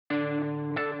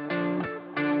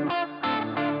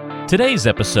Today's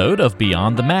episode of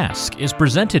Beyond the Mask is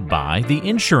presented by the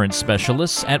insurance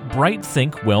specialists at Bright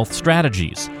Think Wealth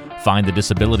Strategies. Find the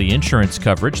disability insurance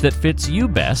coverage that fits you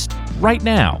best right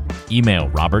now. Email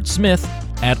Robert Smith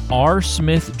at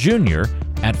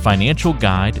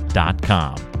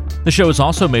rsmithjr@financialguide.com. The show is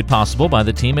also made possible by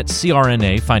the team at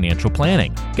CRNA Financial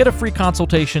Planning. Get a free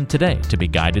consultation today to be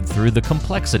guided through the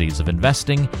complexities of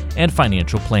investing and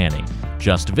financial planning.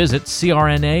 Just visit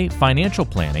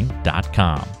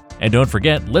crnafinancialplanning.com. And don't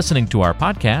forget, listening to our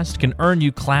podcast can earn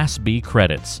you Class B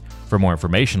credits. For more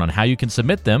information on how you can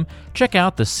submit them, check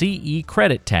out the CE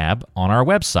Credit tab on our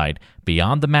website,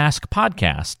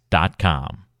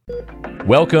 beyondthemaskpodcast.com.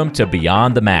 Welcome to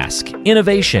Beyond the Mask,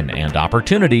 innovation and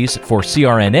opportunities for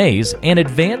CRNAs and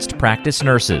advanced practice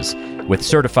nurses, with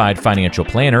certified financial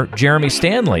planner Jeremy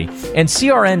Stanley and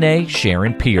CRNA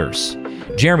Sharon Pierce.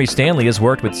 Jeremy Stanley has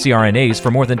worked with CRNAs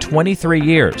for more than 23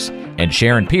 years, and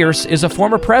Sharon Pierce is a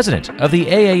former president of the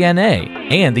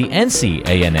AANA and the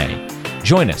NCANA.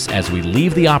 Join us as we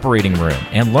leave the operating room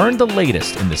and learn the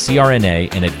latest in the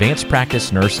CRNA and advanced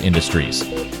practice nurse industries.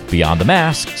 Beyond the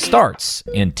Mask starts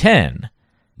in 10,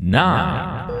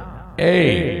 9,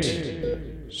 8,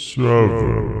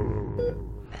 7.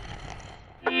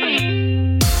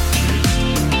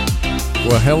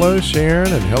 Well, hello,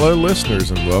 Sharon, and hello, listeners,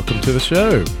 and welcome to the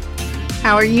show.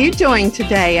 How are you doing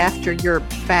today after your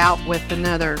bout with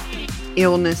another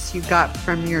illness you got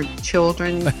from your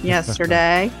children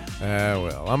yesterday?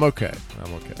 Well, I'm okay.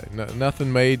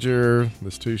 Nothing major.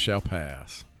 This too shall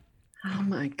pass. Oh,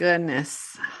 my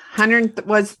goodness.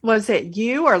 Was it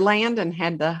you or Landon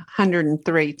had the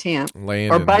 103 temp?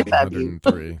 Landon or both had of you?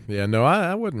 103. Yeah, no,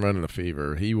 I wasn't running a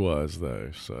fever. He was,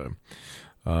 though. So,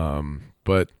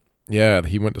 but yeah,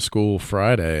 he went to school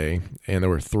Friday, and there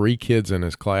were 3 kids in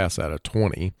his class out of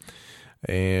 20.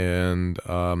 And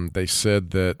they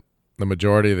said that the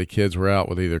majority of the kids were out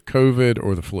with either COVID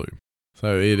or the flu.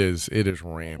 So it is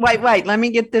rampant. Wait, let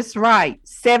me get this right.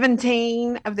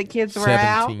 17 of the kids were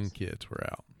out? 17 kids were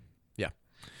out. Yeah.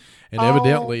 And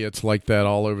evidently it's like that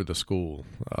all over the school.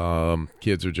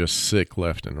 Kids are just sick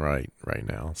left and right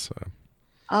now. So.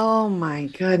 Oh, my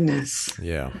goodness.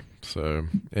 Yeah. So,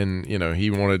 and, he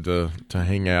wanted to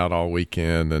hang out all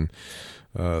weekend, and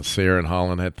Sarah and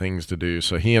Holland had things to do.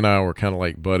 So he and I were kind of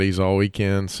like buddies all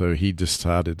weekend. So he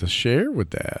decided to share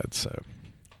with Dad. So.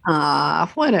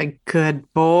 What a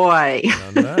good boy.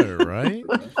 I know, right?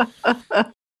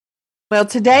 Well,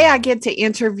 today I get to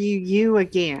interview you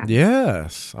again.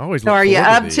 Yes. I always So are you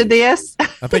up to this?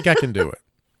 I think I can do it.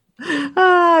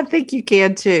 I think you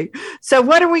can too. So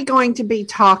what are we going to be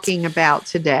talking about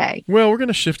today? Well, we're going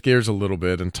to shift gears a little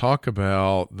bit and talk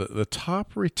about the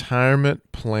top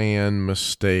retirement plan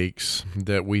mistakes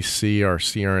that we see our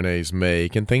CRNAs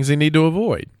make and things they need to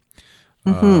avoid.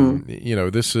 Mm-hmm.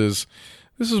 This is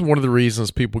one of the reasons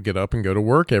people get up and go to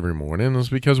work every morning, is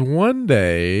because one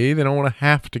day they don't want to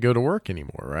have to go to work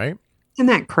anymore, right? Isn't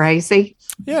that crazy?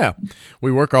 Yeah.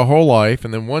 We work our whole life,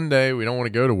 and then one day we don't want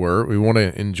to go to work. We want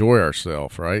to enjoy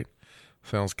ourselves, right?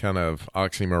 Sounds kind of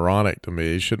oxymoronic to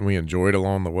me. Shouldn't we enjoy it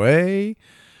along the way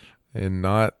and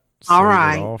not all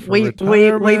right. We've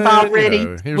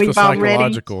already here's the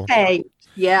psychological. The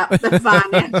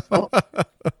financial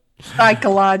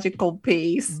psychological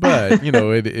piece. But,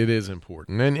 it is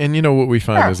important. And what we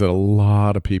find is that a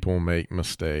lot of people make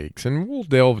mistakes. And we'll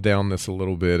delve down this a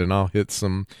little bit, and I'll hit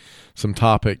some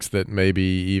topics that maybe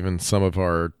even some of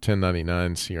our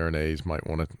 1099 CRNAs might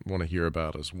want to hear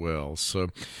about as well. So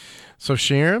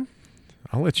Sharon,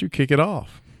 I'll let you kick it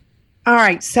off. All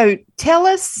right. So tell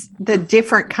us the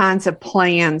different kinds of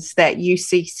plans that you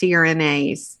see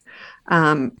CRNAs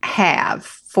have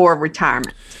for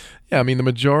retirement. Yeah, I mean, the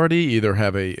majority either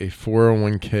have a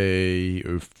 401k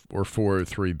or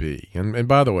 403b. And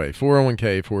by the way,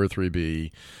 401k,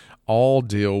 403b all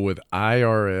deal with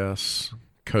IRS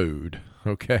code,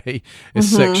 okay? It's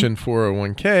Section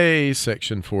 401k,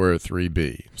 Section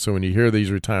 403b. So when you hear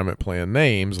these retirement plan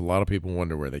names, a lot of people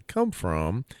wonder where they come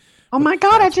from. Oh, my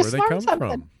God, I just learned something.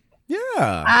 From.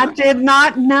 Yeah. I did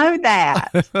not know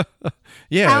that.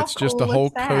 Yeah, How it's just cool a whole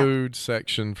is that? code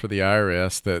section for the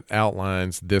IRS that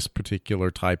outlines this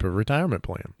particular type of retirement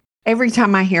plan. Every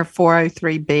time I hear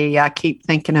 403B, I keep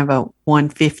thinking of a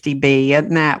 150B.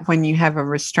 Isn't that when you have a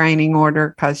restraining order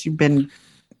because you've been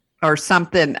or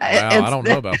something? Wow, I don't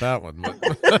know about that one.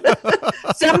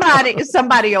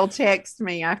 Somebody will text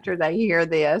me after they hear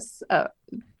this.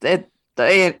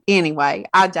 Anyway,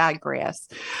 I digress.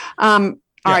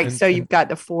 All right, so you've got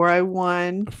the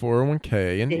 401.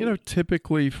 401k, and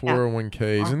typically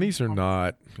 401ks, and these are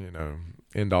not,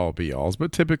 end-all be-alls,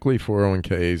 but typically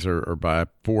 401ks are by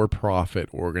for-profit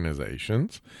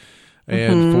organizations,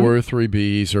 and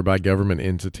 403bs are by government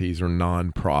entities or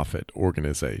non-profit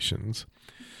organizations.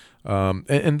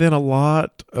 And then a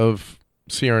lot of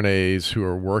CRNAs who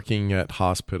are working at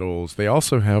hospitals, they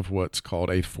also have what's called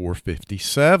a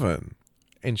 457.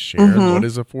 And Sharon, what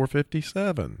is a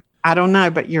 457? I don't know,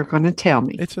 but you're going to tell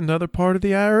me. It's another part of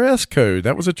the IRS code.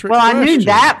 That was a trick question. I knew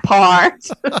that part.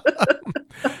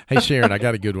 Hey, Sharon, I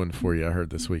got a good one for you I heard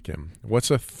this weekend.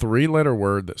 What's a 3-letter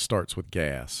word that starts with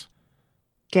gas?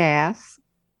 Gas.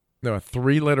 No, a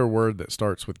 3-letter word that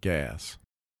starts with gas.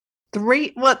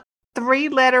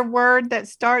 3-letter word that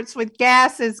starts with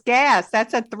gas is gas.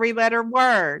 That's a 3-letter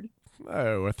word.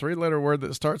 No, a 3-letter word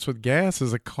that starts with gas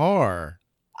is a car.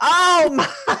 Oh, my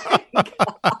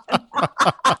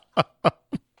God.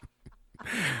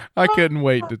 I couldn't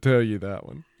wait to tell you that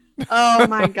one. Oh,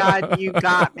 my God, you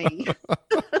got me.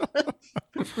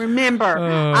 Remember,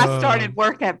 I started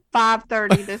work at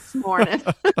 5:30 this morning.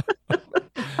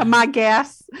 My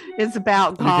gas is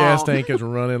about gone. Your gas tank is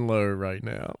running low right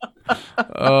now.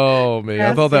 Oh, man.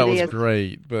 Yes, I thought that was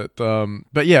great.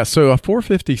 But yeah, so a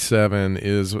 457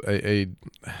 is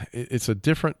it's a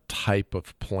different type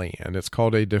of plan. It's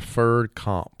called a deferred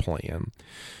comp plan.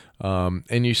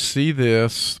 And you see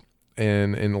this,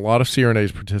 and a lot of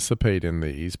CRNAs participate in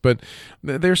these, but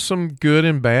there's some good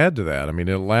and bad to that. I mean,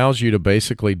 it allows you to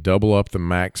basically double up the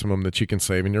maximum that you can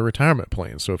save in your retirement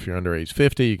plan. So if you're under age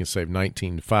 50, you can save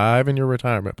 $19,500 in your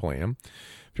retirement plan.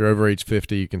 If you're over age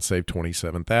 50, you can save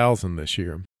 $27,000 this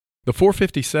year. The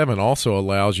 457 also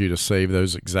allows you to save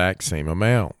those exact same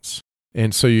amounts.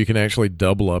 And so you can actually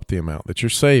double up the amount that you're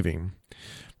saving.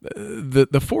 The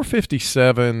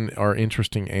 457 are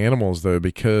interesting animals, though,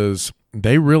 because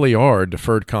they really are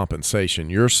deferred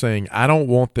compensation. You're saying, I don't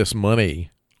want this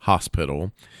money,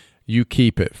 hospital. You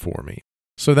keep it for me.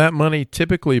 So that money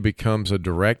typically becomes a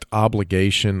direct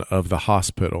obligation of the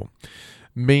hospital,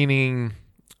 meaning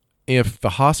if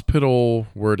the hospital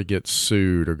were to get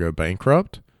sued or go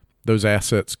bankrupt, those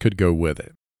assets could go with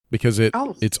it because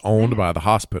it's owned by the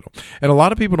hospital. And a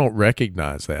lot of people don't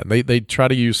recognize that. They try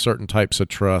to use certain types of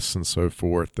trusts and so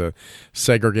forth to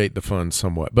segregate the funds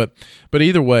somewhat. But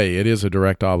either way, it is a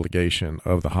direct obligation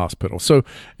of the hospital. So,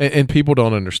 and people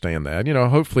don't understand that. You know,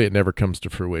 hopefully it never comes to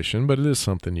fruition, but it is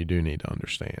something you do need to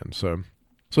understand. So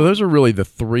those are really the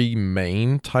 3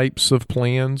 main types of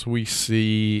plans we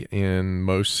see in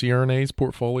most CRNAs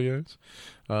portfolios.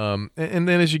 And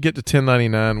then as you get to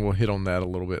 1099, we'll hit on that a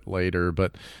little bit later,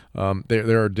 but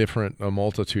there are a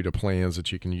multitude of plans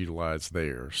that you can utilize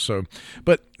there.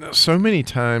 But so many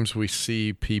times we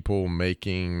see people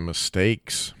making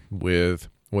mistakes with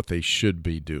what they should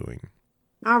be doing.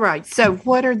 All right. So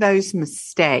what are those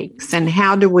mistakes and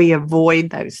how do we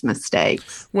avoid those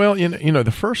mistakes? Well, you know,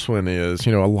 the first one is,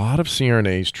 a lot of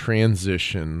CRNAs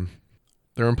transition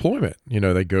their employment.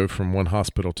 They go from one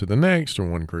hospital to the next or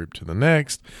one group to the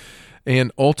next, and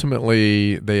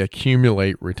ultimately they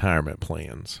accumulate retirement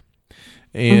plans.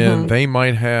 And they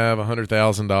might have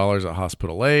 $100,000 at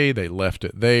Hospital A. They left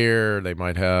it there. They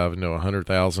might have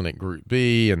 $100,000 at Group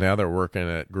B, and now they're working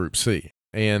at Group C.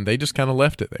 And they just kind of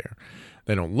left it there.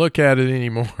 They don't look at it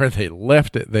anymore. They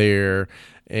left it there,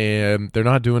 and they're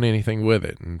not doing anything with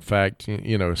it. In fact,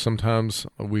 sometimes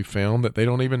we found that they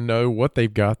don't even know what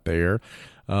they've got there,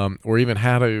 or even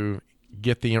how to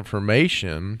get the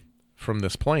information from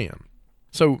this plan.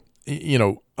 So,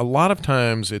 a lot of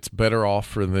times it's better off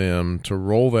for them to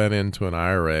roll that into an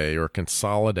IRA or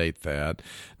consolidate that,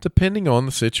 depending on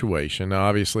the situation. Now,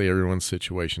 obviously, everyone's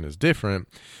situation is different,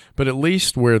 but at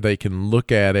least where they can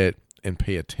look at it and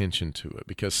pay attention to it,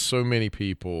 because so many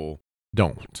people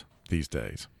don't these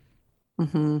days.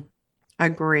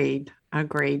 Agreed.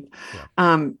 Yeah.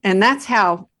 And that's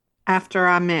how, after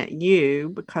I met you,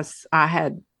 because I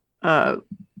had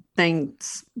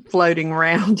things floating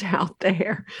around out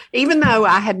there, even though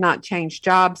I had not changed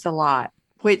jobs a lot,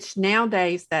 which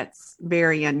nowadays that's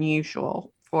very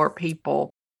unusual for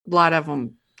people. A lot of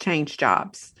them change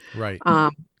jobs. Right.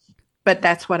 But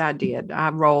that's what I did. I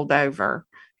rolled over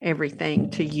everything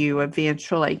to you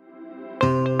eventually.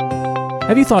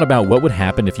 Have you thought about what would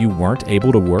happen if you weren't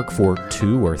able to work for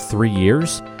 2 or 3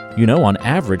 years? On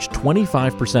average,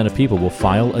 25% of people will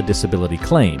file a disability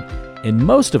claim, and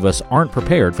most of us aren't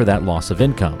prepared for that loss of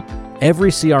income. Every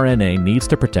CRNA needs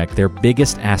to protect their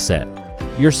biggest asset,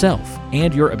 yourself,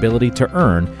 and your ability to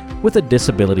earn with a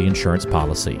disability insurance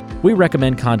policy. We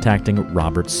recommend contacting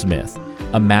Robert Smith,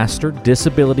 a master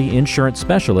disability insurance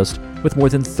specialist with more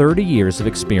than 30 years of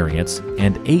experience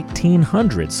and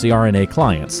 1,800 CRNA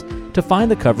clients, to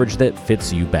find the coverage that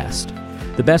fits you best.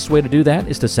 The best way to do that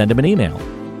is to send him an email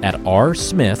at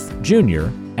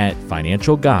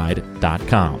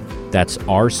rsmithjr@financialguide.com. That's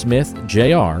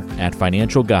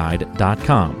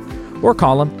rsmithjr@financialguide.com. Or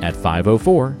call him at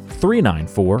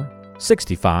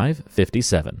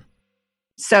 504-394-6557.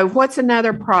 So what's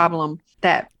another problem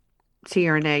that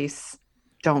CRNAs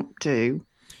don't do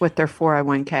with their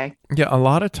 401k? Yeah, a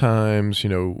lot of times,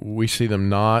 we see them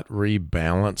not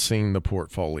rebalancing the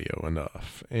portfolio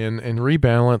enough. And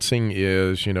rebalancing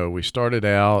is, we started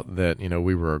out that,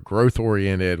 we were growth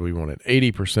oriented. We wanted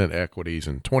 80% equities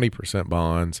and 20%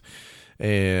 bonds.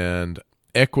 And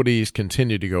equities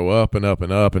continue to go up and up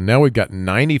and up. And now we've got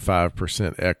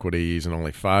 95% equities and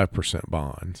only 5%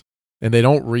 bonds. And they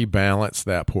don't rebalance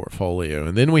that portfolio.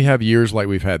 And then we have years like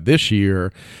we've had this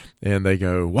year, and they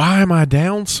go, why am I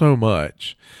down so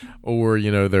much? Or,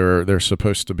 they're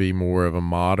supposed to be more of a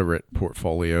moderate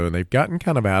portfolio, and they've gotten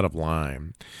kind of out of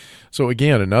line. So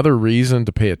again, another reason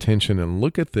to pay attention and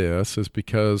look at this is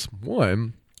because,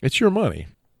 one, it's your money,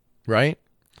 right?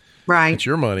 Right. It's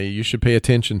your money. You should pay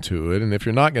attention to it. And if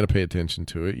you're not going to pay attention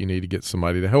to it, you need to get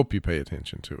somebody to help you pay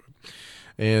attention to it.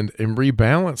 And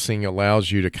rebalancing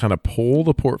allows you to kind of pull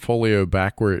the portfolio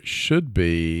back where it should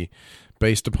be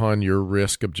based upon your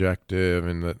risk objective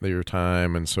and your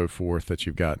time and so forth that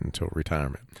you've got until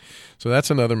retirement. So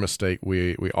that's another mistake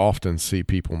we often see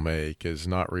people make, is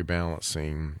not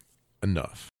rebalancing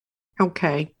enough.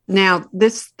 Okay. Now,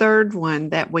 this third one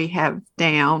that we have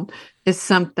down is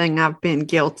something I've been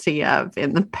guilty of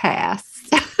in the past.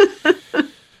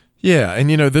 Yeah, and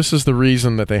this is the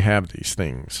reason that they have these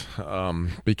things,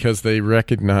 because they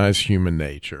recognize human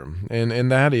nature.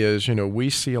 And that is,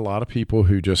 we see a lot of people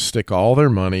who just stick all their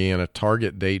money in a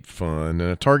target date fund.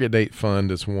 And a target date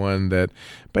fund is one that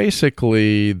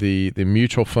basically the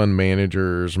mutual fund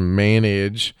managers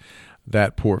manage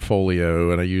that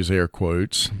portfolio, and I use air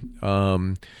quotes,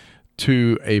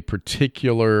 to a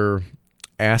particular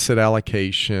asset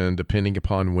allocation depending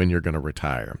upon when you're going to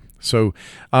retire. So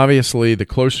obviously, the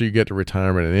closer you get to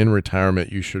retirement, and in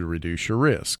retirement, you should reduce your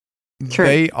risk. True.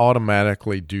 They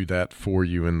automatically do that for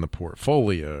you in the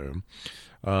portfolio.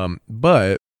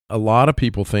 But a lot of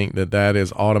people think that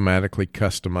is automatically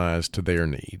customized to their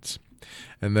needs.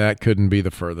 And that couldn't be the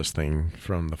furthest thing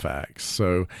from the facts.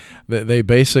 So they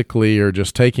basically are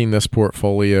just taking this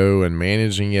portfolio and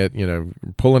managing it,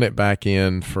 pulling it back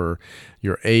in for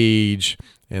your age.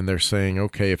 And they're saying,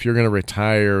 okay, if you're going to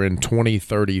retire in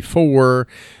 2034,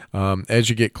 as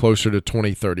you get closer to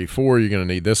 2034, you're going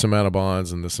to need this amount of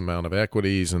bonds and this amount of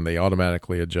equities, and they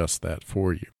automatically adjust that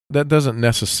for you. That doesn't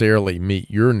necessarily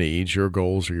meet your needs, your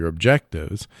goals, or your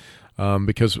objectives,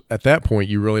 because at that point,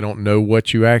 you really don't know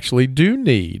what you actually do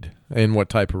need and what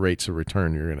type of rates of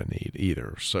return you're going to need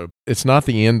either. So it's not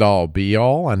the end-all,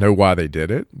 be-all. I know why they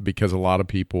did it, because a lot of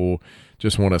people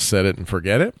just want to set it and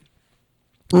forget it.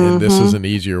 And this is an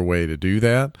easier way to do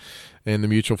that. And the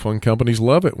mutual fund companies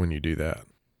love it when you do that.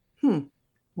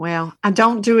 Well, I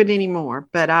don't do it anymore,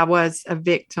 but I was a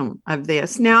victim of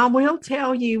this. Now, I will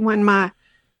tell you, when my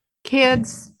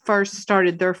kids first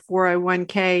started their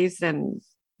 401ks, and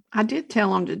I did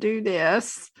tell them to do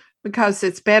this because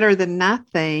it's better than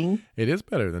nothing. It is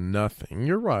better than nothing.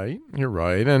 You're right.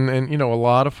 And a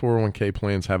lot of 401k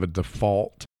plans have a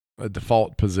default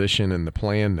position in the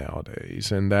plan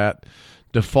nowadays. And that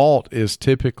default is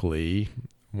typically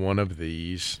one of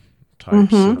these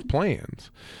types of plans,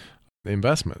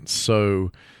 investments.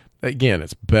 So again,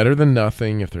 it's better than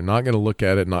nothing. If they're not going to look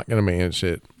at it, not going to manage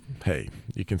it, hey,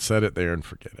 you can set it there and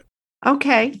forget it.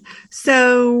 Okay.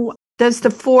 So does the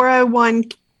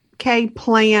 401k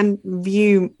plan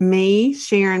view me,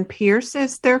 Sharon Pierce,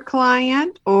 as their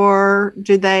client, or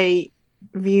do they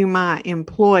view my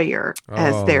employer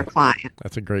as their client?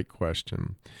 That's a great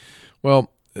question. Well,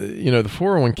 the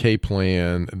 401k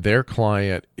plan, their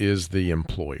client is the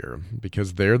employer,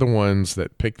 because they're the ones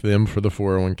that pick them for the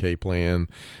 401k plan.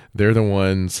 They're the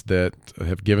ones that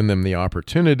have given them the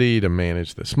opportunity to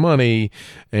manage this money,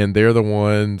 and they're the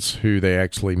ones who they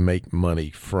actually make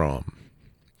money from.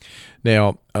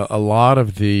 Now, a lot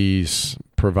of these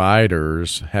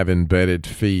providers have embedded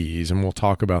fees, and we'll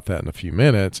talk about that in a few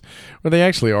minutes, where they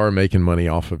actually are making money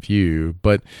off of you,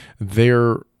 but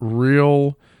their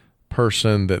real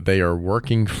person that they are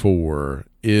working for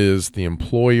is the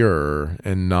employer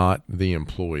and not the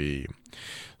employee.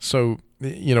 So,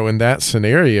 in that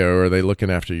scenario, are they looking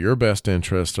after your best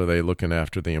interest? Or are they looking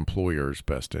after the employer's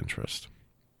best interest?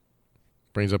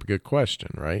 Brings up a good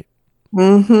question, right?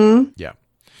 Mm-hmm. Yeah.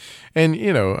 And,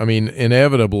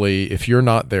 inevitably, if you're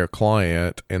not their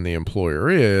client and the employer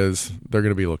is, they're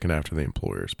going to be looking after the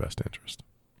employer's best interest.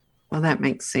 Well, that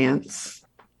makes sense.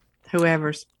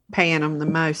 Whoever's paying them the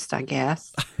most, I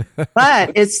guess.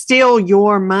 But it's still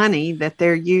your money that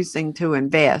they're using to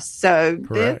invest. So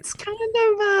Correct. it's kind of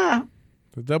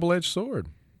The double-edged sword.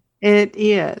 it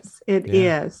is. It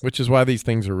is. Which is why these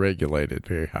things are regulated,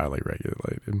 very highly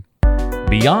regulated.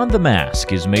 Beyond the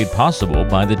Mask is made possible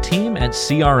by the team at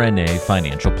CRNA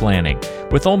Financial Planning.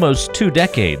 With almost 2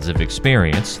 decades of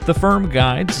experience, the firm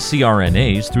guides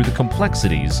CRNAs through the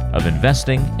complexities of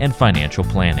investing and financial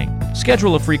planning.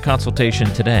 Schedule a free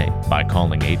consultation today by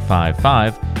calling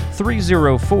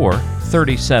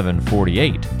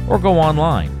 855-304-3748 or go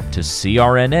online to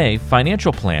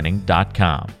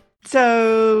crnafinancialplanning.com.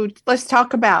 So let's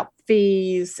talk about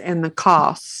fees and the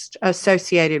cost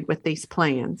associated with these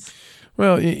plans.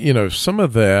 Well, some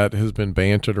of that has been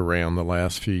bantered around the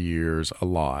last few years a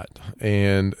lot.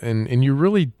 And you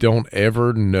really don't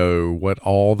ever know what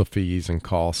all the fees and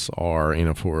costs are in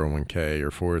a 401k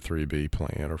or 403b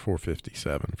plan or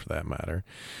 457 for that matter.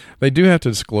 They do have to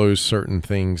disclose certain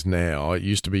things now. It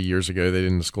used to be years ago they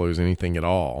didn't disclose anything at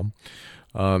all.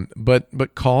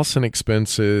 But costs and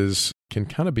expenses can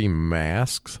kind of be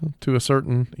masked to a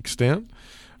certain extent,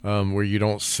 where you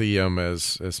don't see them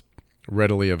as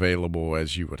readily available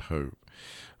as you would hope.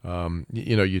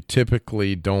 You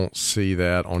typically don't see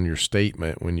that on your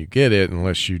statement when you get it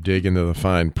unless you dig into the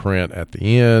fine print at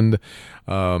the end,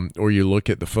 or you look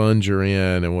at the fund you're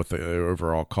in and what the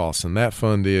overall cost in that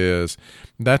fund is.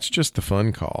 That's just the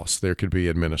fund costs. There could be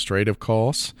administrative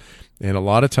costs, and a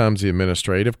lot of times the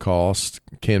administrative costs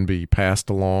can be passed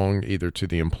along either to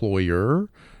the employer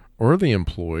or the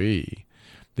employee.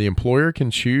 The employer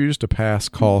can choose to pass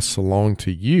costs along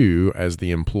to you as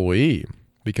the employee,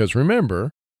 because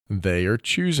remember, they are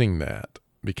choosing that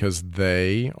because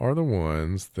they are the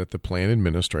ones that the plan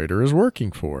administrator is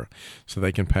working for, so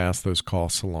they can pass those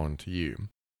costs along to you.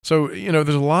 So, there's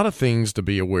a lot of things to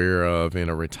be aware of in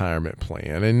a retirement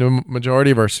plan, and the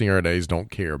majority of our CRNAs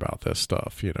don't care about this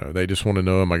stuff. They just want to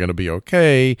know, am I going to be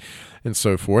okay, and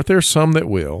so forth. There's some that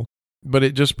will. But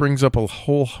it just brings up a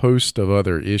whole host of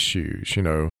other issues.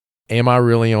 Am I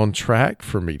really on track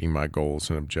for meeting my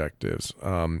goals and objectives?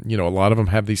 A lot of them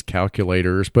have these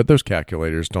calculators, but those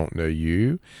calculators don't know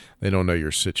you. They don't know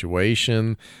your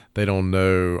situation. They don't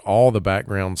know all the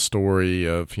background story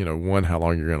of, one, how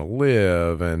long you're going to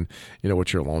live and,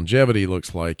 what your longevity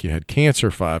looks like. You had cancer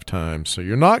 5 times, so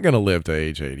you're not going to live to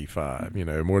age 85.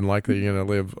 More than likely you're going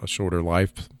to live a shorter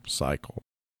life cycle.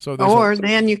 So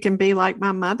then you can be like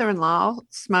my mother-in-law,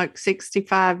 smoked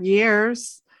 65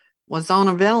 years, was on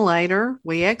a ventilator.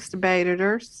 We extubated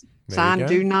her, signed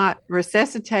do not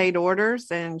resuscitate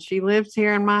orders, and she lives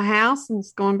here in my house and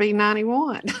it's going to be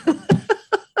 91.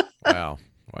 Wow.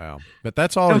 But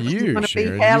that's all you,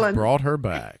 Sharon. You brought her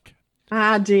back.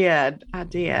 I did.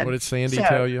 What did Sandy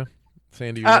tell you?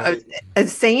 Sandy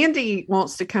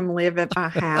wants to come live at my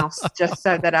house just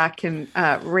so that I can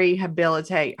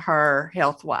rehabilitate her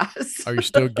health-wise. Are you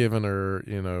still giving her,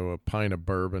 a pint of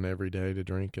bourbon every day to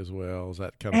drink as well? Is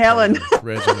that kind of Helen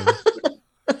regimen?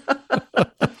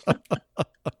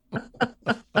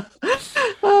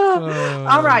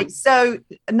 All right. So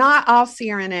not all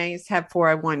CRNAs have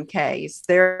 401ks.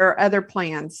 There are other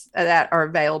plans that are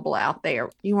available out there.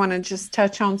 You want to just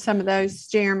touch on some of those,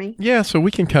 Jeremy? Yeah. So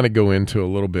we can kind of go into a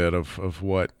little bit of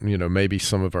what, maybe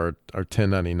some of our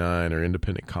 1099 or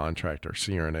independent contractor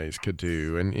CRNAs could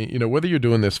do. And, whether you're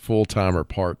doing this full-time or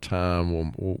part-time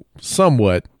will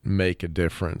somewhat make a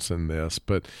difference in this.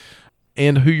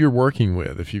 And who you're working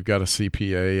with. If you've got a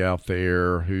CPA out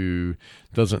there who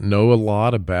doesn't know a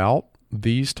lot about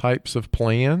these types of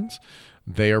plans,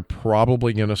 they are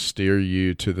probably going to steer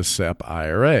you to the SEP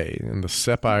IRA. And the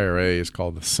SEP IRA is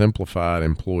called the Simplified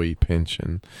Employee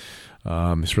Pension.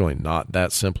 It's really not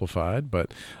that simplified,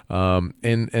 but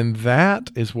and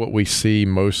that is what we see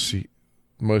most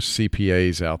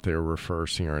CPAs out there refer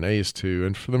CRNAs to.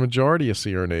 And for the majority of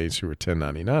CRNAs who are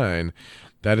 1099,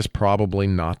 that is probably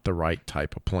not the right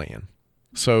type of plan.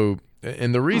 So,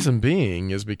 and the reason being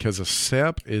is because a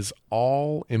SEP is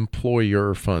all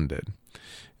employer funded.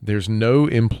 There's no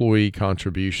employee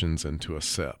contributions into a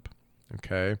SEP.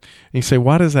 Okay. And you say,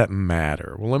 why does that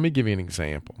matter? Well, let me give you an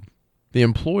example. The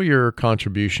employer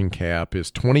contribution cap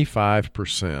is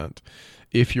 25%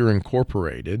 if you're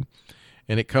incorporated,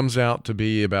 and it comes out to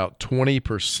be about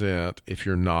 20% if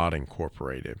you're not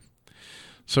incorporated.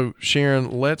 So,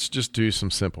 Sharon, let's just do some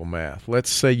simple math. Let's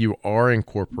say you are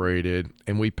incorporated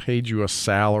and we paid you a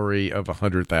salary of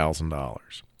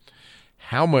 $100,000.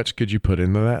 How much could you put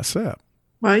into that SEP?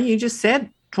 Well, you just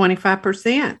said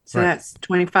 25%. So Right. That's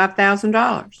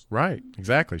 $25,000. Right,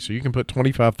 exactly. So you can put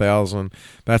 $25,000.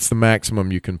 That's the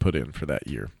maximum you can put in for that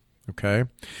year. Okay.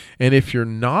 And if you're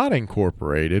not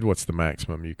incorporated, what's the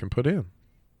maximum you can put in?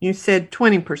 You said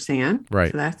 20%.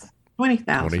 Right. So that's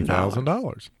 $20,000.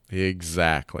 $20,000.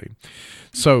 Exactly.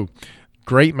 So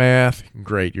great math.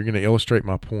 Great. You're going to illustrate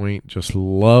my point. Just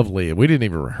lovely. We didn't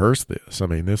even rehearse this. I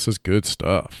mean, this is good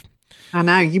stuff. I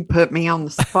know you put me on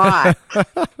the spot.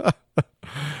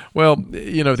 Well,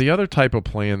 the other type of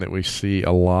plan that we see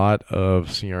a lot of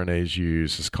CRNAs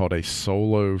use is called a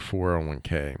solo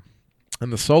 401k.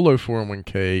 And the solo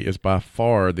 401k is by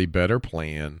far the better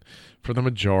plan for the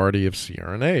majority of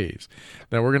CRNAs.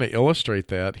 Now, we're going to illustrate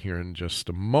that here in just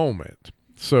a moment.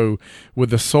 So with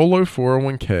the solo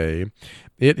 401k,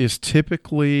 it is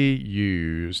typically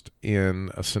used in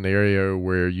a scenario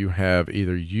where you have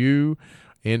either you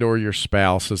and or your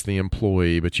spouse as the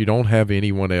employee, but you don't have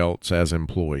anyone else as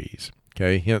employees.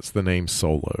 Okay, hence the name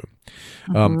solo.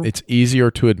 It's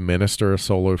easier to administer a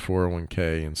solo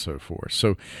 401k and so forth.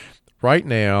 So right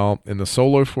now in the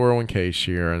solo 401k,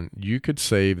 Sharon, you could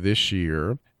save this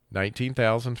year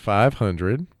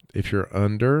 $19,500 if you're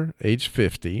under age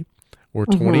 50, or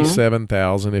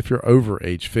 $27,000 if you're over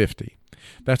age 50.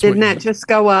 Didn't that just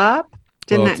go up?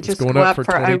 It's going up for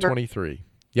 2023.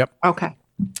 Yep. Okay.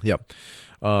 Yep.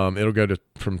 It'll go to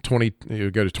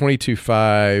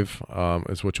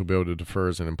 22.5 is what you'll be able to defer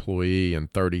as an employee,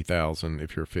 and 30,000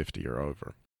 if you're 50 or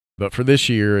over. But for this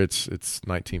year, it's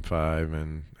 19.5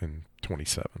 and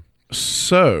 27.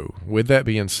 So with that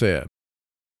being said,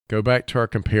 go back to our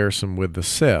comparison with the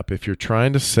SEP. If you're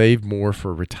trying to save more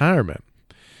for retirement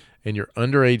and you're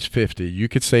under age 50, you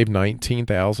could save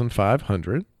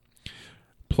 $19,500.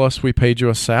 Plus, we paid you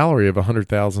a salary of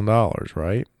 $100,000,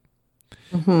 right?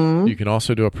 Mm-hmm. You can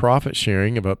also do a profit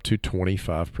sharing of up to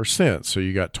 25%. So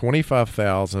you got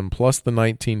 $25,000 plus the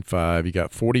 $19,500. You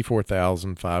got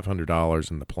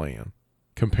 $44,500 in the plan.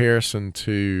 Comparison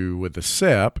to with the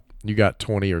SEP, you got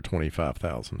 $20,000 or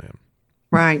 $25,000 in.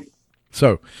 Right.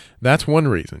 So that's one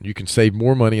reason you can save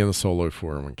more money in the solo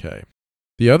 401k.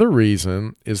 The other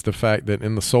reason is the fact that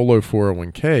in the solo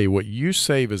 401k, what you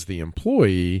save as the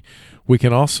employee, we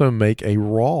can also make a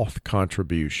Roth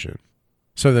contribution.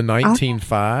 So the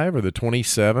 19.5 or the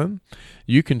 27,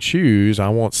 you can choose, I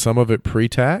want some of it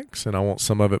pre-tax and I want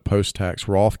some of it post-tax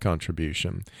Roth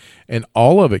contribution. And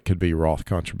all of it could be Roth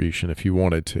contribution if you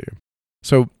wanted to.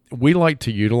 So we like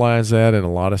to utilize that in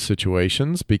a lot of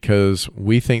situations because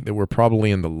we think that we're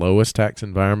probably in the lowest tax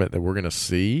environment that we're going to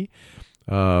see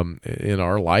in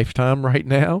our lifetime right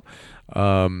now.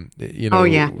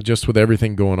 Just with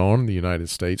everything going on in the United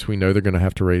States, we know they're going to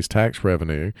have to raise tax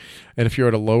revenue. And if you're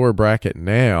at a lower bracket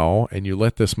now and you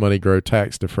let this money grow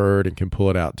tax deferred and can pull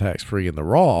it out tax free in the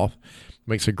Roth,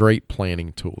 makes a great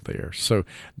planning tool there. So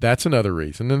that's another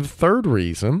reason. And the third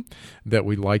reason that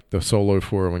we like the solo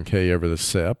 401k over the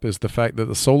SEP is the fact that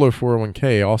the solo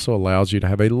 401k also allows you to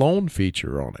have a loan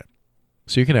feature on it.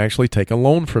 So you can actually take a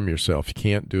loan from yourself. You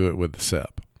can't do it with the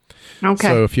SEP. Okay.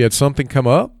 So if you had something come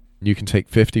up, you can take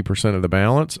 50% of the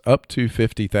balance up to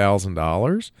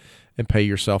 $50,000 and pay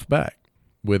yourself back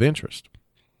with interest.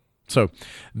 So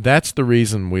that's the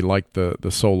reason we like the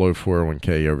solo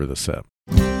 401k over the SEP.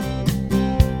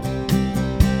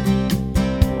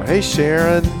 Well, hey,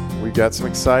 Sharon, we've got some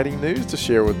exciting news to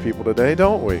share with people today,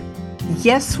 don't we?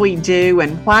 Yes, we do.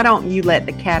 And why don't you let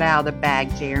the cat out of the bag,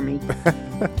 Jeremy?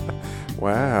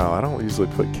 Wow, I don't usually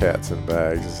put cats in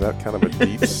bags. Is that kind of a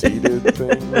deep-seated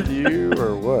thing with you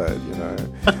or what,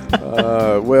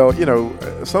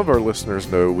 some of our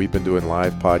listeners know we've been doing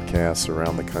live podcasts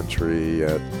around the country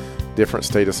at different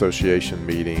state association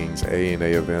meetings, ANA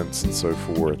events, and so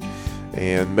forth.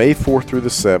 And May 4th through the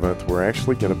 7th, we're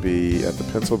actually going to be at the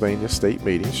Pennsylvania State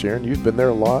Meeting. Sharon, you've been there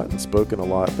a lot and spoken a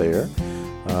lot there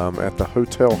at the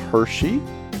Hotel Hershey.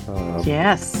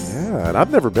 Yes. Yeah, and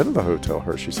I've never been to the Hotel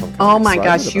Hershey. So oh my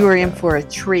gosh, you are in for a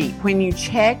treat. When you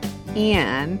check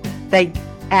in, they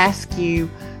ask you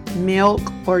milk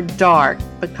or dark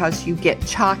because you get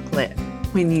chocolate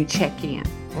when you check in.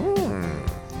 Wow.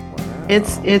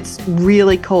 It's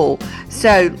really cool.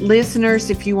 So listeners,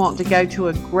 if you want to go to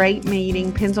a great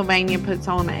meeting, Pennsylvania puts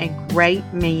on a great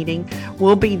meeting.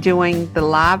 We'll be doing the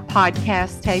live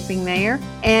podcast taping there,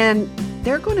 and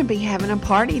they're going to be having a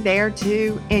party there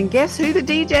too. And guess who the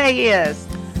DJ is?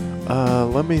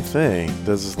 Let me think.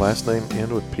 Does his last name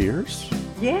end with Pierce?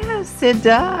 Yes, it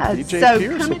does. DJ so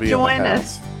Pierce come will and be join in the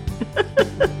us.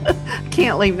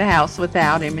 Can't leave the house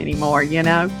without him anymore,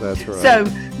 That's right. So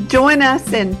join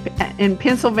us in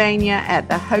Pennsylvania at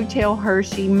the Hotel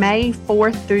Hershey, May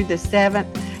 4th through the 7th,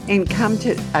 and come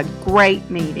to a great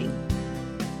meeting.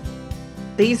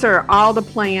 These are all the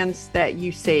plans that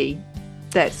you see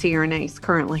that CRNAs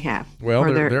currently have. Well,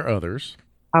 there are others.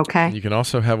 Okay. You can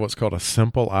also have what's called a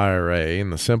simple IRA,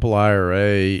 and the simple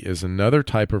IRA is another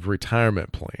type of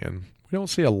retirement plan. We don't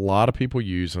see a lot of people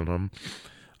using them,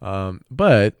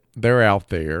 but they're out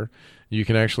there. You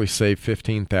can actually save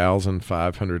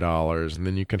 $15,500, and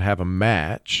then you can have a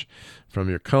match from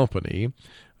your company.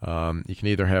 You can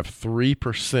either have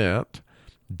 3%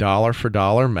 dollar for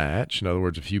dollar match. In other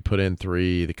words, if you put in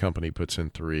 3, the company puts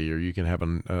in 3, or you can have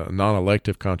a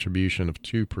non-elective contribution of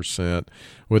 2%,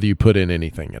 whether you put in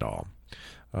anything at all.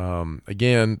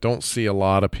 Again, don't see a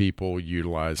lot of people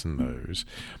utilizing those.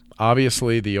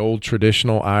 Obviously, the old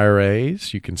traditional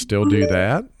IRAs, you can still do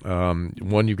that.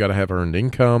 One, you've got to have earned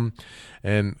income.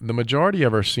 And the majority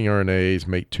of our CRNAs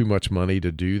make too much money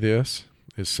to do this,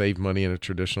 is save money in a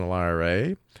traditional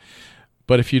IRA.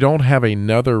 But if you don't have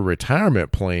another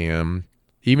retirement plan,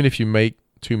 even if you make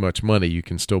too much money, you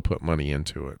can still put money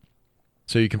into it.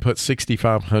 So you can put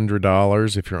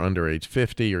 $6,500 if you're under age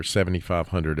 50 or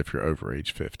 $7,500 if you're over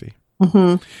age 50.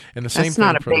 Mm-hmm. And the same That's thing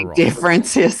not a for the big Roth.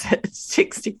 difference, is it?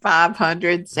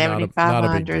 6,500, 7,500. Not a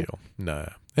big deal. No.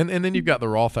 And then you've got the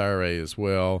Roth IRA as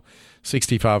well,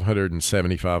 6,500 and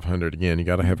 7,500. Again, you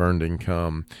got to have earned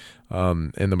income.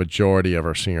 And the majority of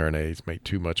our CRNAs make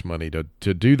too much money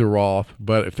to do the Roth,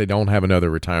 but if they don't have another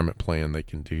retirement plan, they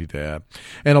can do that.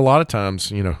 And a lot of times,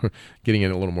 getting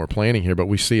in a little more planning here, but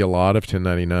we see a lot of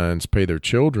 1099s pay their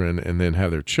children and then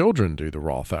have their children do the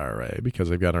Roth IRA because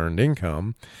they've got earned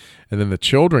income. And then the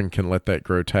children can let that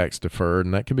grow tax deferred,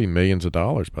 and that could be millions of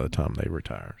dollars by the time they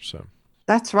retire. So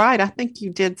that's right. I think you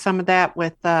did some of that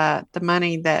with the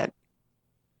money that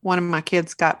one of my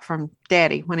kids got from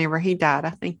Daddy whenever he died.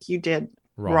 I think you did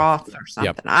Roth or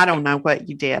something. Yep. I don't know what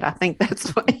you did. I think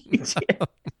that's what you did.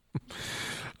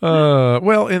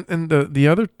 Well, and the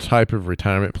other type of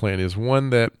retirement plan is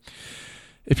one that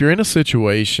if you're in a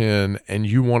situation and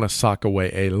you want to sock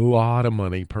away a lot of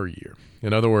money per year.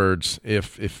 In other words,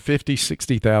 if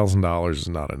 $50,000, $60,000 is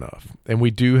not enough, and we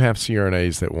do have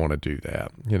CRNAs that want to do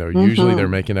that. Usually they're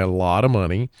making a lot of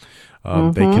money.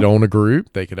 They could own a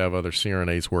group. They could have other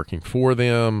CRNAs working for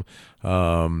them,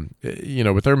 but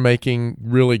they're making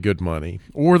really good money,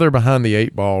 or they're behind the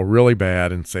 8 ball really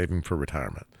bad and saving for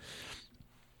retirement.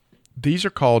 These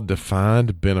are called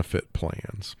defined benefit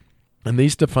plans. And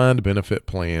these defined benefit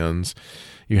plans,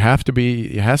 it has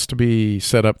to be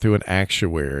set up through an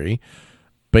actuary.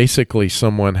 Basically,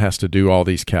 someone has to do all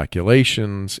these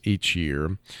calculations each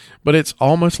year, but it's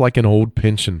almost like an old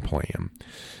pension plan.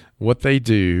 What they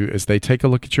do is they take a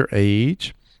look at your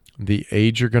age, the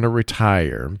age you're going to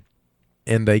retire,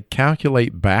 and they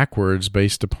calculate backwards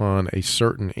based upon a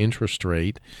certain interest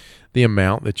rate, the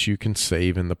amount that you can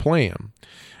save in the plan.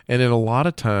 And in a lot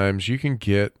of times, you can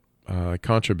get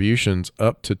contributions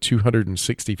up to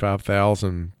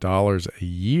 $265,000 a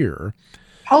year.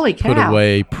 Holy cow. Put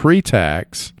away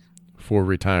pre-tax for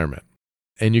retirement.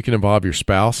 And you can involve your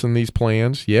spouse in these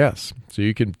plans, yes. So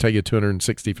you can take a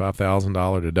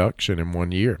 $265,000 deduction in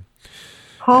 1 year.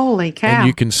 Holy cow. And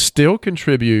you can still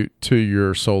contribute to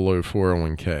your solo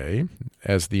 401k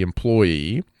as the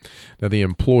employee. Now, the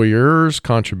employer's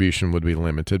contribution would be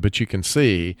limited, but you can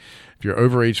see if you're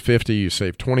over age 50, you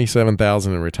save $27,000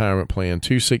 in retirement plan,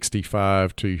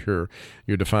 $265,000 to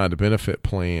your defined benefit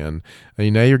plan.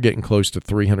 And now you're getting close to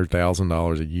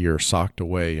 $300,000 a year socked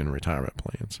away in retirement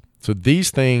plans. So these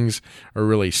things are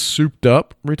really souped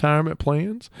up retirement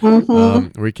plans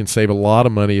where you can save a lot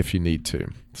of money if you need to.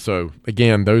 So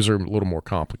again, those are a little more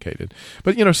complicated.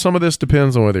 But, some of this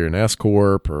depends on whether you're an S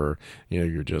Corp or,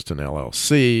 you're just an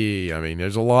LLC. I mean,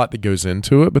 there's a lot that goes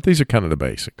into it, but these are kind of the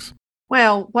basics.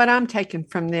 Well, what I'm taking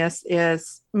from this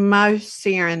is most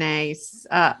CRNAs,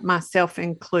 myself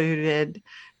included,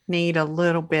 need a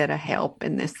little bit of help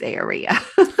in this area.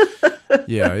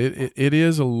 Yeah, it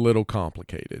is a little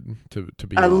complicated to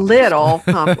be honest. Little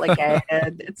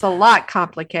complicated. It's a lot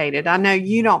complicated. I know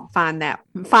you don't find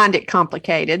it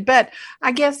complicated, but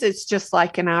I guess it's just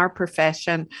like in our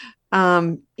profession.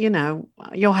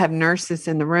 You'll have nurses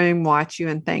in the room watch you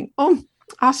and think, oh,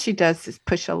 all she does is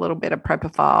push a little bit of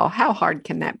propofol. How hard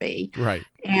can that be? Right.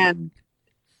 And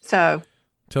so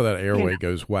till that airway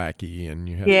goes wacky and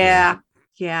you have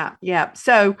Yeah.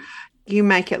 So you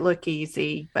make it look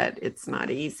easy, but it's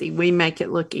not easy. We make it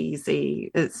look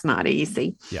easy. It's not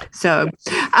easy. Yeah. So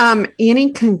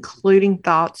any concluding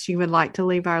thoughts you would like to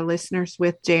leave our listeners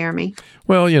with, Jeremy?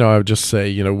 Well, I would just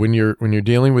say, when you're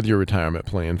dealing with your retirement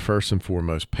plan, first and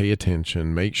foremost, pay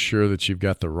attention. Make sure that you've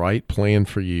got the right plan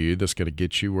for you that's going to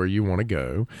get you where you want to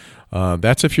go.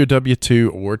 That's if you're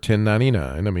W-2 or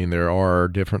 1099. I mean, there are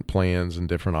different plans and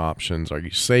different options. Are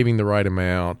you saving the right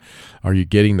amount? Are you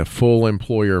getting the full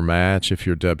employer match if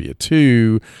you're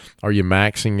W-2? Are you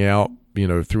maxing out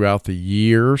throughout the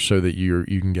year so that you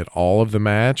can get all of the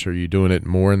match? Are you doing it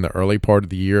more in the early part of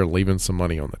the year, leaving some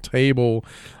money on the table,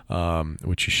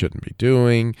 which you shouldn't be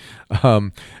doing?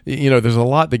 There's a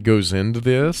lot that goes into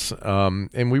this,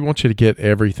 and we want you to get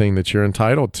everything that you're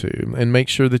entitled to and make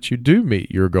sure that you do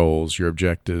meet your goals, your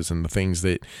objectives, and the things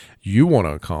that you want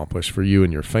to accomplish for you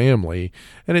and your family.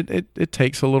 And it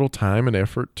takes a little time and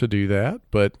effort to do that.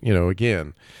 But,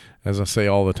 again, as I say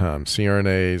all the time,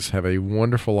 CRNAs have a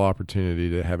wonderful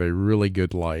opportunity to have a really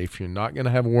good life. You're not going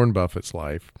to have Warren Buffett's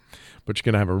life, but you're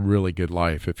going to have a really good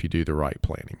life if you do the right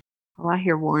planning. Well, I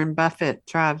hear Warren Buffett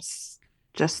drives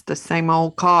just the same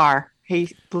old car. He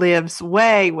lives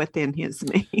way within his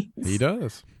means. He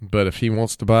does. But if he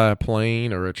wants to buy a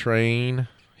plane or a train,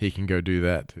 he can go do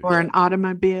that too. Or an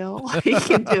automobile. He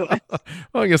can do it.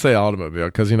 Well, I guess say automobile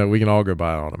because, we can all go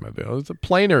buy an automobile. It's a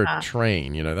plane or a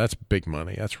train. That's big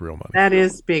money. That's real money. That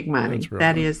is big money.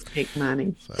 That money. is big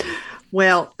money. So.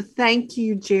 Well, thank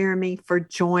you, Jeremy, for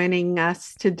joining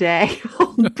us today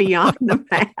on Beyond the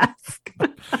Mask.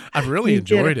 I've really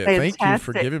enjoyed it. Thank you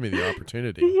for giving me the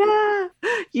opportunity. Yeah,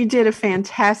 you did a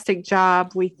fantastic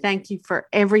job. We thank you for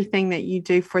everything that you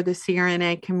do for the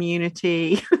CRNA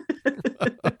community.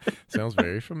 Sounds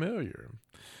very familiar.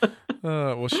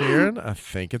 Well, Sharon, I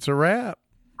think it's a wrap.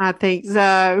 I think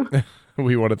so.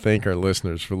 We want to thank our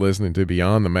listeners for listening to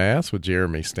Beyond the Mask with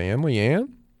Jeremy Stanley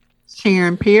and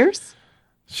Sharon Pierce.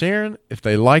 Sharon, if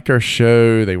they like our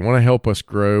show, they want to help us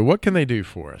grow, what can they do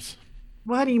for us?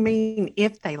 What do you mean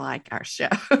if they like our show?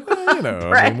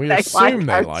 Well, we assume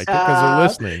they like it because they're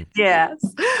listening. Yes.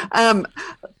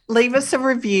 Leave us a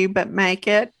review, but make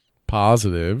it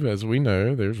positive. As we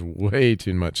know, there's way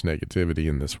too much negativity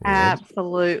in this world.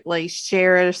 Absolutely.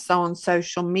 Share us on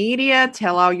social media.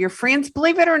 Tell all your friends.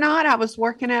 Believe it or not, I was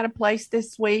working at a place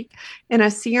this week and a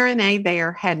CRNA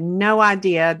there had no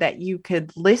idea that you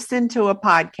could listen to a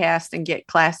podcast and get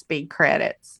Class B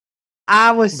credits.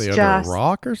 I was just under a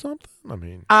rock or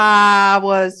something. I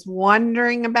was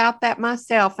wondering about that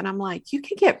myself, and I'm like, you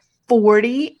can get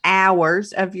 40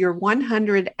 hours of your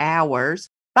 100 hours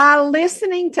by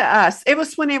listening to us. It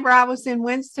was whenever I was in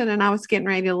Winston and I was getting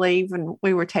ready to leave, and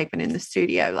we were taping in the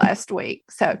studio last week.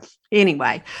 So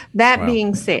anyway, that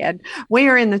being said, we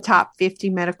are in the top 50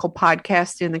 medical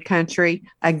podcasts in the country,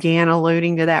 again,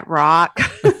 alluding to that rock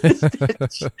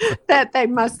that they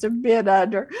must have been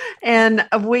under. And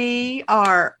we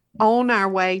are on our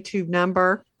way to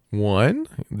number 1,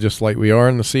 just like we are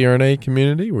in the CRNA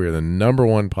community. We're the number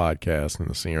 1 podcast in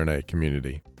the CRNA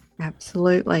community.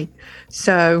 Absolutely.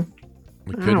 So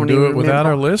we couldn't do it without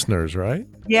our listeners, right?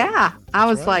 Yeah. I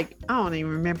was like, I don't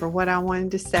even remember what I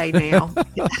wanted to say now.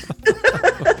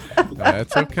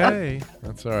 That's okay.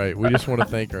 That's all right. We just want to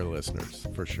thank our listeners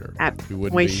for sure. We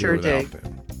wouldn't be here without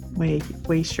them.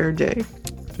 We sure do.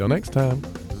 Till next time.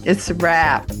 It's a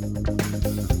wrap.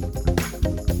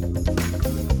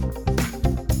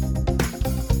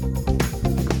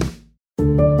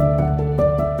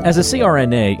 As a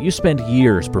CRNA, you spend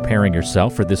years preparing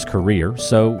yourself for this career,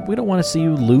 so we don't want to see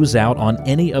you lose out on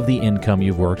any of the income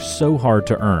you've worked so hard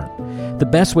to earn. The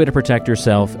best way to protect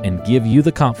yourself and give you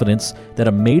the confidence that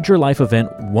a major life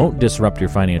event won't disrupt your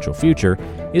financial future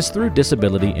is through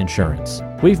disability insurance.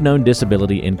 We've known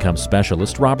disability income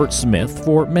specialist Robert Smith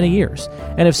for many years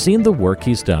and have seen the work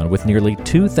he's done with nearly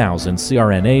 2,000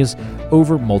 CRNAs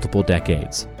over multiple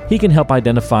decades. He can help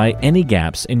identify any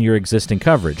gaps in your existing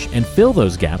coverage and fill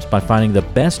those gaps by finding the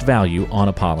best value on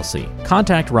a policy.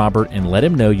 Contact Robert and let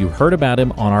him know you heard about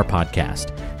him on our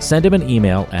podcast. Send him an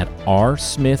email at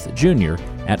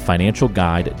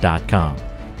rsmithjr@financialguide.com.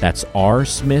 That's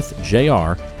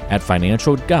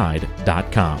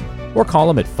rsmithjr@financialguide.com. Or call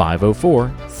him at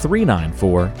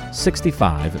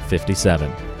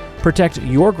 504-394-6557. Protect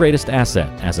your greatest asset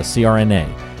as a CRNA,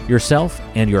 yourself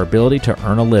and your ability to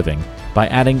earn a living by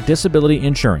adding disability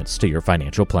insurance to your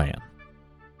financial plan.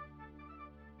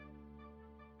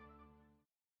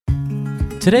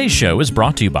 Today's show is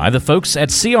brought to you by the folks at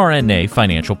CRNA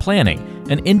Financial Planning,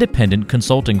 an independent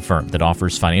consulting firm that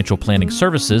offers financial planning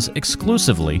services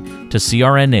exclusively to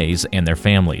CRNAs and their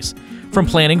families. From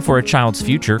planning for a child's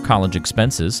future college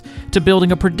expenses to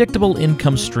building a predictable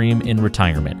income stream in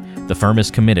retirement, the firm is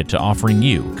committed to offering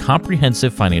you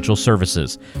comprehensive financial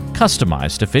services,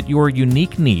 customized to fit your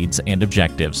unique needs and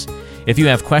objectives. If you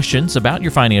have questions about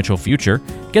your financial future,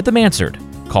 get them answered.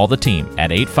 Call the team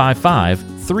at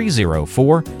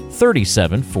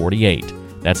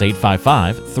 855-304-3748. That's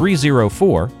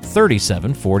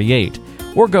 855-304-3748.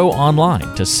 Or go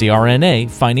online to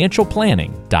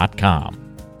crnafinancialplanning.com.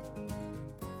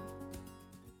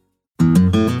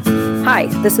 Hi,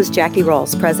 this is Jackie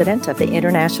Rolls, President of the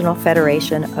International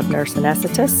Federation of Nurse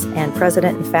Anesthetists and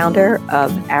President and founder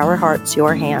of Our Hearts,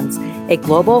 Your Hands, a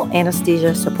global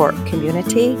anesthesia support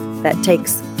community that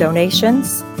takes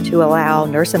donations to allow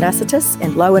nurse anesthetists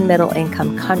in low and middle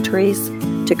income countries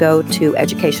to go to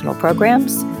educational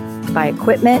programs, buy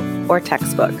equipment, or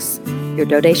textbooks. Your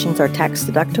donations are tax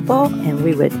deductible, and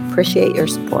we would appreciate your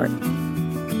support.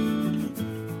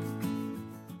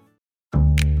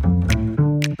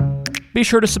 Be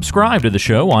sure to subscribe to the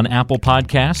show on Apple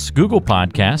Podcasts, Google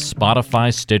Podcasts,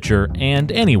 Spotify, Stitcher,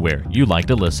 and anywhere you like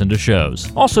to listen to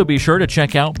shows. Also, be sure to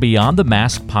check out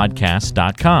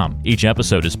BeyondTheMaskPodcast.com. Each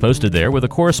episode is posted there with a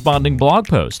corresponding blog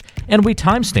post, and we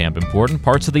timestamp important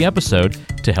parts of the episode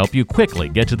to help you quickly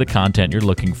get to the content you're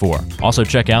looking for. Also,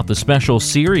 check out the special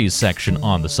series section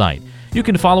on the site. You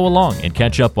can follow along and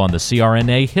catch up on the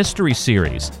CRNA History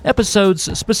Series, episodes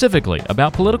specifically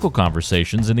about political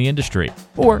conversations in the industry.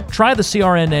 Or try the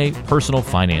CRNA Personal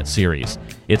Finance Series.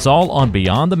 It's all on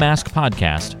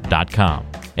BeyondTheMaskPodcast.com.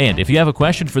 And if you have a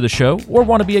question for the show or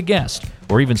want to be a guest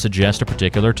or even suggest a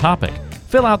particular topic,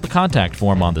 fill out the contact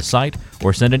form on the site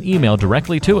or send an email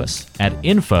directly to us at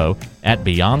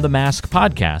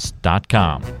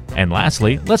info@BeyondTheMaskPodcast.com. And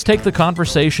lastly, let's take the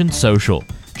conversation social.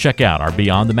 Check out our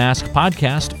Beyond the Mask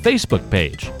podcast Facebook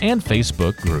page and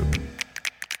Facebook group.